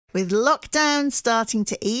With lockdown starting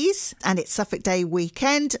to ease and it's Suffolk Day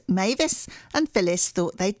weekend, Mavis and Phyllis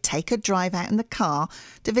thought they'd take a drive out in the car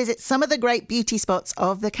to visit some of the great beauty spots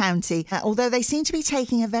of the county, although they seem to be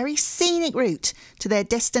taking a very scenic route to their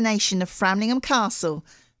destination of Framlingham Castle,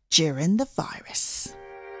 Durin the Virus.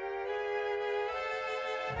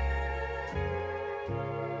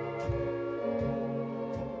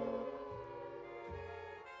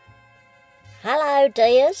 Hello,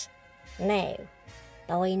 dears. Now,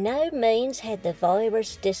 by no means had the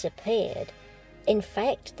virus disappeared. In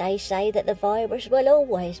fact, they say that the virus will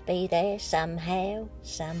always be there somehow,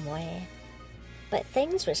 somewhere. But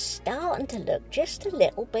things were starting to look just a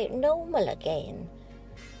little bit normal again.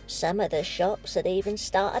 Some of the shops had even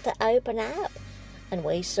started to open up, and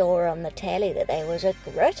we saw on the telly that there was a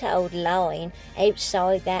great old line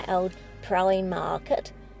outside that old prime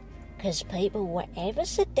market, because people were ever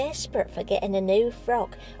so desperate for getting a new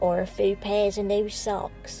frock or a few pairs of new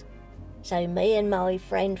socks. So me and my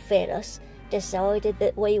friend Phyllis decided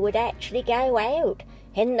that we would actually go out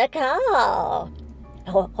in the car.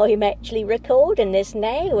 Oh, I'm actually recording this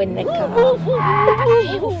now in the car.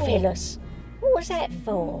 Oh, Phyllis, what was that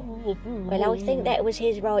for? Well, I think that was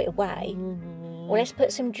his right away. Well, let's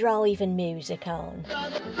put some driving music on.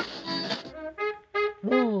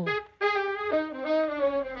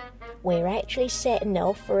 We're actually setting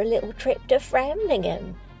off for a little trip to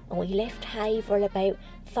Framlingham. We left Haverhill about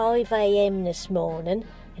 5 a.m. this morning,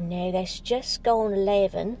 and now that's just gone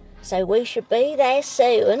 11, so we should be there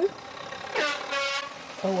soon.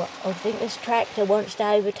 Oh, I think this tractor wants to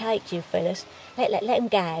overtake you, Phyllis. Let him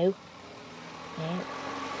go. Yeah,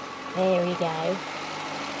 there we go.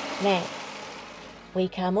 Now, we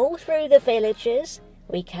come all through the villages.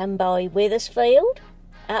 We come by Withersfield,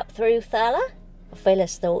 up through Thurler.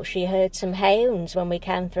 Phyllis thought she heard some hounds when we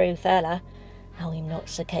came through Thurler. Oh, I'm not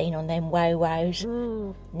so keen on them wo-wows.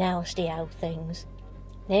 Nasty old things.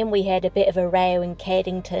 Then we had a bit of a row in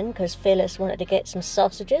Keddington because Phyllis wanted to get some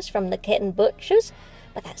sausages from the Kitten Butcher's,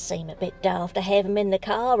 but that seemed a bit daft to have them in the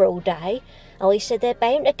car all day. Oh, he said they're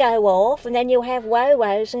bound to go off and then you'll have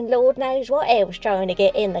wo-wows and Lord knows what else trying to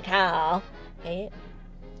get in the car. Yeah.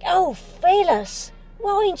 Oh, Phyllis,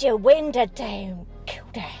 wind your window down.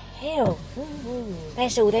 Good hell.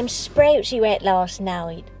 That's all them sprouts you ate last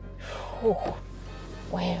night.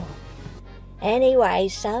 Well, anyway,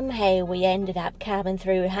 somehow we ended up coming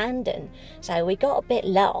through Handon, so we got a bit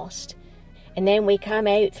lost. And then we come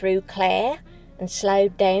out through Clare and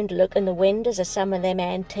slowed down to look in the windows of some of them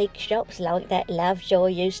antique shops like that Lovejoy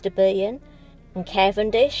used to be in. And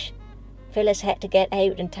Cavendish, Phyllis had to get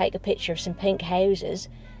out and take a picture of some pink houses.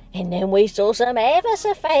 And then we saw some ever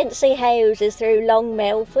so fancy houses through Long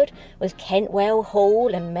Melford, with Kentwell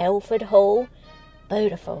Hall and Melford Hall.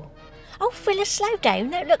 Beautiful. Oh, Phyllis, slow down.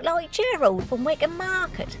 That looked like Gerald from Wickham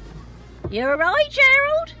Market. You all right,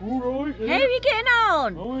 Gerald? All right, yeah. How are you getting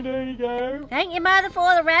on? Oh, there you go. Thank your mother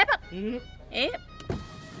for the rabbit. Yep. Yep.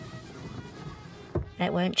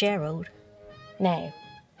 That weren't Gerald. No.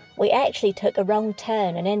 We actually took a wrong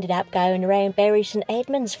turn and ended up going around Bury St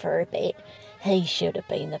Edmunds for a bit. He should have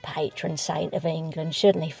been the patron saint of England,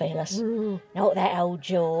 shouldn't he, Phyllis? Not that old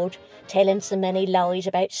George, telling so many lies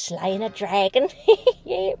about slaying a dragon.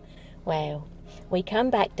 Yep. Well, we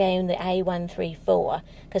come back down the A134,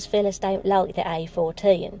 because Phyllis don't like the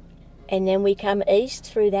A14. And then we come east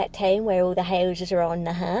through that town where all the houses are on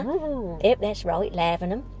the Yep, that's right,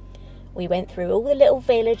 Lavenham. We went through all the little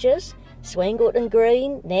villages, Swingleton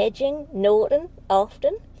Green, Nedging, Norton,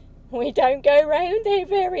 Ofton. We don't go round there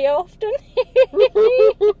very often.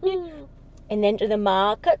 And then to the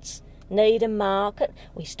markets, Needham Market.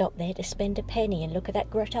 We stopped there to spend a penny and look at that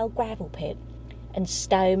great old gravel pit. And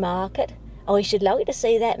Stowe Market. I should like to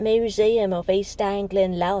see that museum of East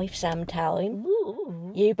Anglian life sometime.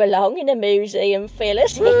 You belong in a museum,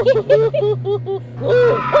 Phyllis. Watch the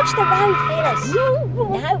road, Phyllis.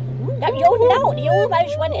 No, you're not. You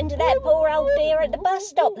almost went into that poor old dear at the bus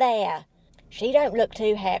stop there. She don't look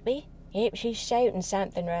too happy. Yep, she's shouting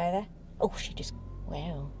something rather. Oh, she just...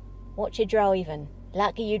 Well, what you driving?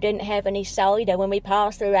 Lucky you didn't have any cider when we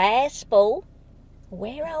passed through Aspel.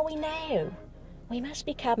 Where are we now? We must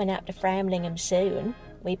be coming up to Framlingham soon.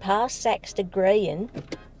 We passed Saxter Green.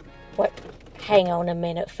 What? Hang on a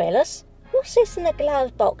minute, Phyllis. What's this in the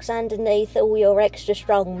glove box underneath all your extra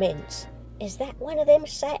strong mints? Is that one of them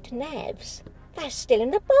sat navs? That's still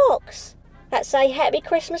in the box. That say Happy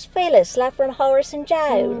Christmas, Phyllis, love from Horace and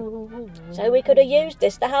Joan. So we could have used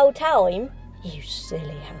this the whole time? You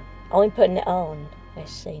silly hun. I'm putting it on.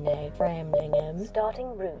 Let's see now, Framlingham.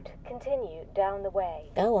 Starting route. Continue down the way.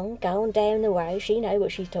 Go on down the road. She knows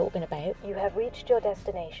what she's talking about. You have reached your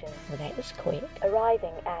destination. Well, that was quick.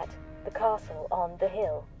 Arriving at the castle on the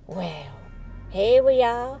hill. Well, here we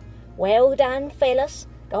are. Well done, Phyllis.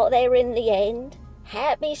 Got there in the end.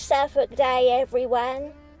 Happy Suffolk Day,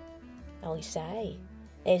 everyone. I say,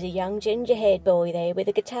 there's a young gingerhead boy there with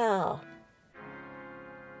a guitar.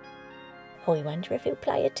 I wonder if he'll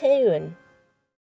play a tune.